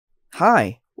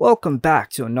Hi, welcome back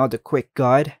to another quick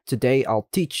guide. Today I'll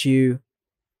teach you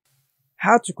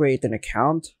how to create an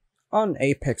account on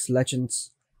Apex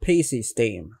Legends PC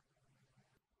Steam.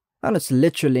 And it's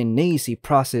literally an easy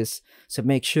process, so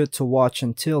make sure to watch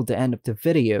until the end of the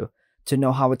video to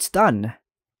know how it's done.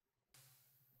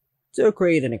 To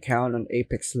create an account on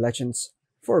Apex Legends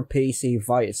for PC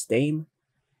via Steam,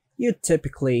 you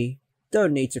typically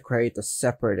don't need to create a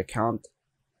separate account.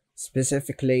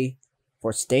 Specifically,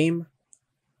 for Steam,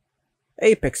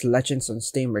 Apex Legends on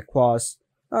Steam requires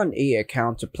an EA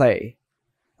account to play.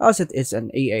 As it is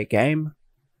an EA game,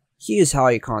 here's how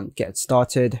you can get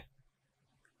started.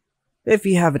 If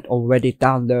you haven't already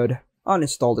downloaded and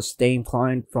installed the Steam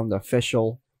client from the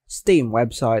official Steam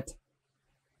website,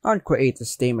 and create a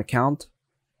Steam account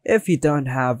if you don't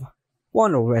have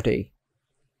one already.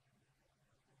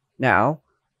 Now,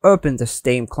 open the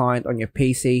Steam client on your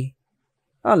PC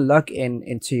and log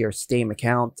into your Steam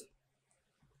account.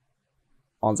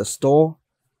 On the store,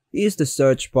 use the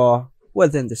search bar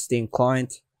within the Steam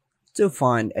client to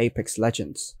find Apex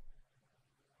Legends.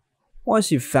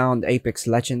 Once you've found Apex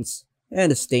Legends in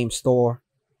the Steam store,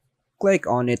 click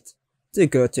on it to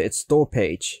go to its store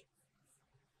page.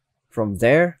 From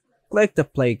there, click the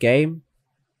Play Game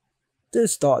to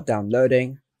start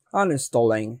downloading and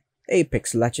installing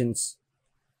Apex Legends.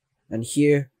 And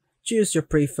here, choose your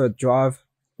preferred drive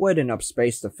with enough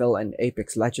space to fill in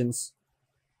Apex Legends.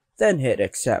 Then hit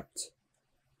Accept.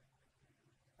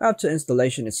 After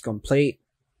installation is complete,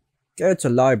 go to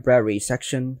Library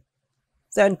section,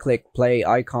 then click Play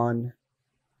icon,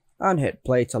 and hit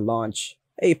Play to launch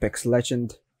Apex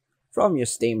Legends from your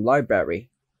Steam library.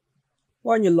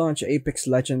 When you launch Apex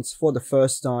Legends for the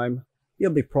first time,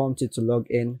 you'll be prompted to log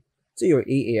in to your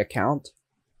EA account.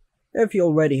 If you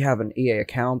already have an EA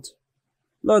account,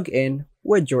 log in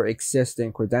with your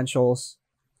existing credentials.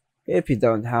 If you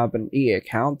don't have an EA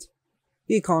account,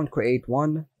 you can create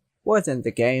one within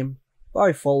the game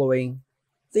by following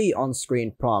the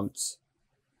on-screen prompts.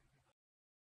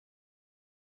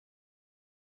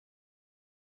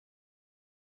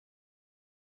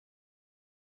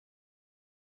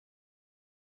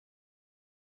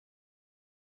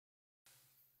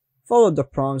 Follow the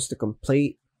prompts to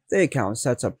complete the account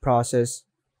setup process.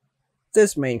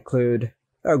 This may include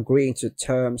agreeing to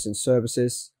terms and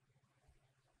services,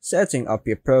 setting up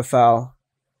your profile,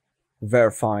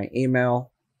 verifying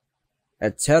email,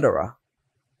 etc.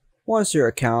 Once your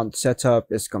account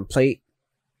setup is complete,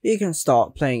 you can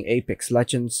start playing Apex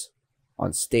Legends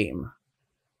on Steam.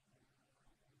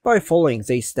 By following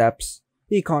these steps,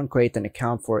 you can create an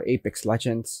account for Apex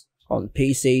Legends on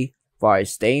PC via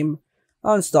Steam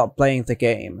and start playing the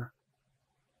game.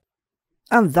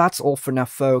 And that's all for now,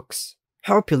 folks.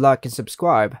 Hope you like and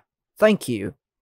subscribe. Thank you.